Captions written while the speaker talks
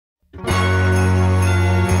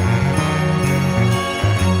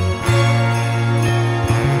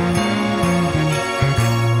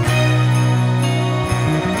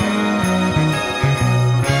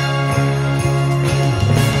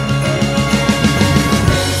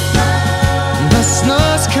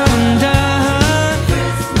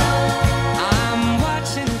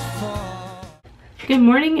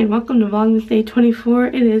morning and welcome to Vlogmas Day 24.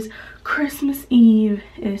 It is Christmas Eve.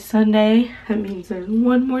 It is Sunday. That means there's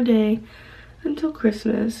one more day until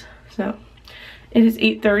Christmas. So it is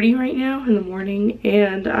 8:30 right now in the morning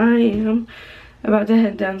and I am about to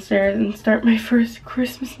head downstairs and start my first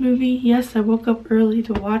Christmas movie. Yes, I woke up early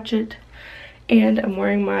to watch it and I'm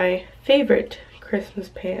wearing my favorite Christmas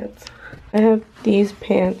pants. I have these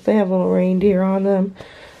pants. They have little reindeer on them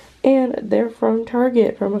and they're from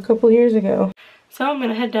Target from a couple years ago. So I'm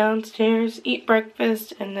gonna head downstairs, eat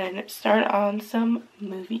breakfast, and then start on some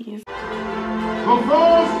movies. The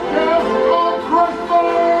first guest of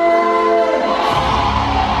Christmas!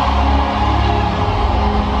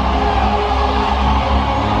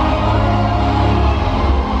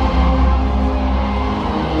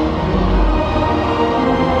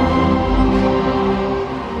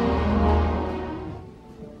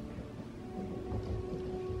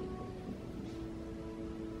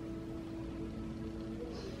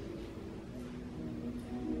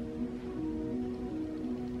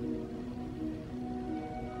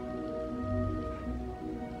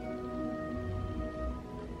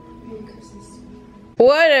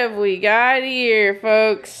 What have we got here,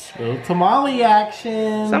 folks? Little tamale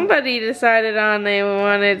action. Somebody decided on they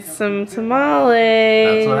wanted some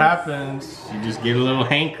tamales. That's what happens. You just get a little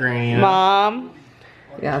hankering, you know? Mom.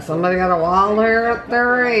 Yeah, somebody got a wild hair at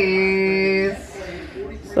their race.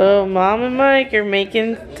 So Mom and Mike are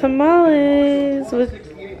making tamales with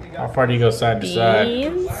How far do you go side to side?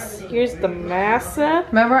 beans. Here's the masa.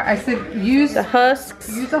 Remember, I said use The husks.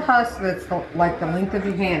 use a husk that's like the length of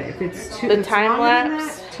your hand. If it's too The it's time longer than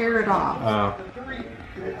lapse? that, tear it off.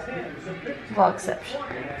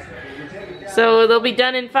 Vlogception. So they'll be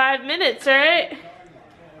done in 5 minutes, right?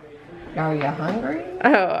 Are you hungry?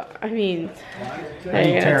 Oh, I mean, they're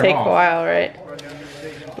tear gonna it take a off. while, right?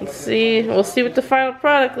 Let's see. We'll see what the final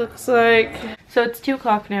product looks like. So it's 2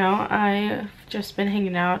 o'clock now. I've just been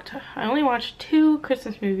hanging out. I only watched 2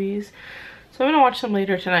 Christmas movies, so I'm gonna watch them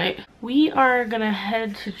later tonight. We are gonna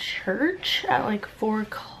head to church at like 4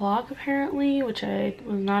 o'clock apparently, which I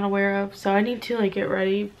was not aware of. So I need to like get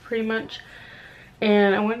ready pretty much.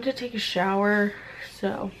 And I wanted to take a shower,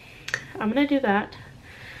 so I'm gonna do that.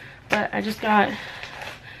 But I just got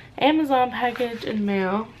Amazon package in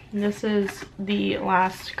mail. This is the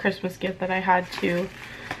last Christmas gift that I had to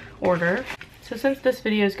order. So since this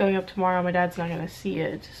video is going up tomorrow, my dad's not gonna see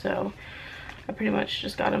it. So I pretty much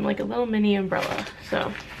just got him like a little mini umbrella.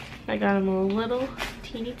 So I got him a little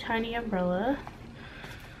teeny tiny umbrella.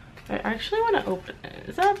 I actually want to open it.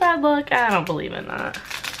 Is that bad luck? I don't believe in that.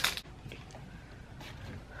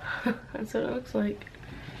 That's what it looks like.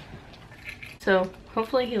 So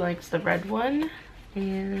hopefully he likes the red one.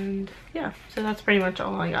 And yeah, so that's pretty much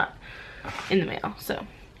all I got in the mail. So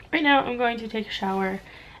right now I'm going to take a shower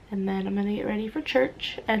and then I'm gonna get ready for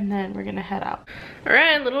church and then we're gonna head out. All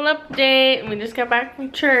right, little update. We just got back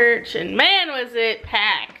from church and man was it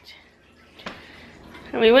packed.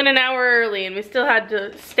 And we went an hour early and we still had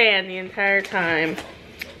to stand the entire time.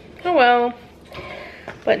 Oh well.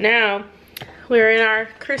 But now we're in our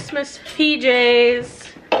Christmas PJs.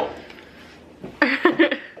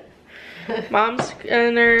 Mom's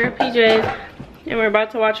in her PJs and we're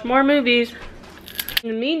about to watch more movies. In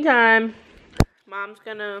the meantime, Mom's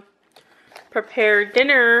gonna prepare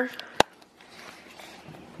dinner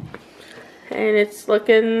and it's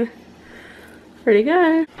looking pretty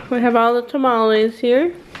good. We have all the tamales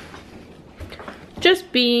here.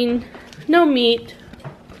 Just bean, no meat,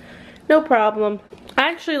 no problem. I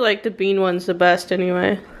actually like the bean ones the best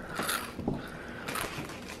anyway.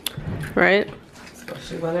 Right?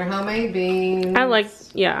 Especially when they're homemade beans.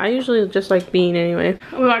 I usually just like bean anyway.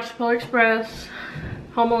 We watched Polar Express,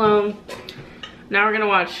 Home Alone. Now we're gonna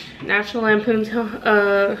watch National Lampoon's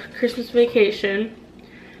Christmas Vacation,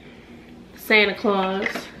 Santa Claus,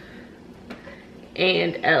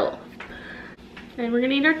 and Elf. And we're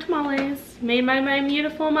gonna eat our tamales made by my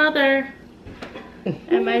beautiful mother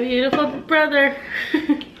and my beautiful brother.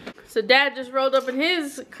 So Dad just rolled up in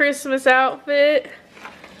his Christmas outfit.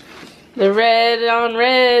 The red on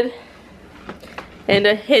red and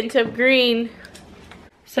a hint of green.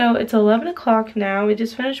 So it's 11 o'clock now. We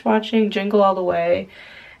just finished watching Jingle All the Way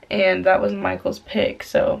and that was Michael's pick.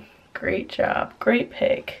 So great job, great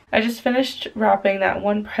pick. I just finished wrapping that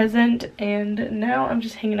one present and now I'm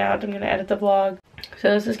just hanging out. I'm gonna edit the vlog.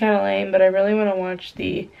 So this is kind of lame, but I really want to watch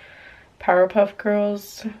the Powerpuff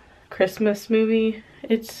Girls Christmas movie.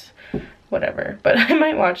 It's whatever, but I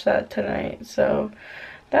might watch that tonight. So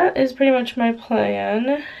that is pretty much my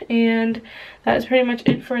plan, and that is pretty much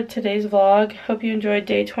it for today's vlog. Hope you enjoyed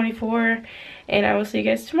day 24, and I will see you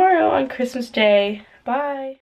guys tomorrow on Christmas Day. Bye!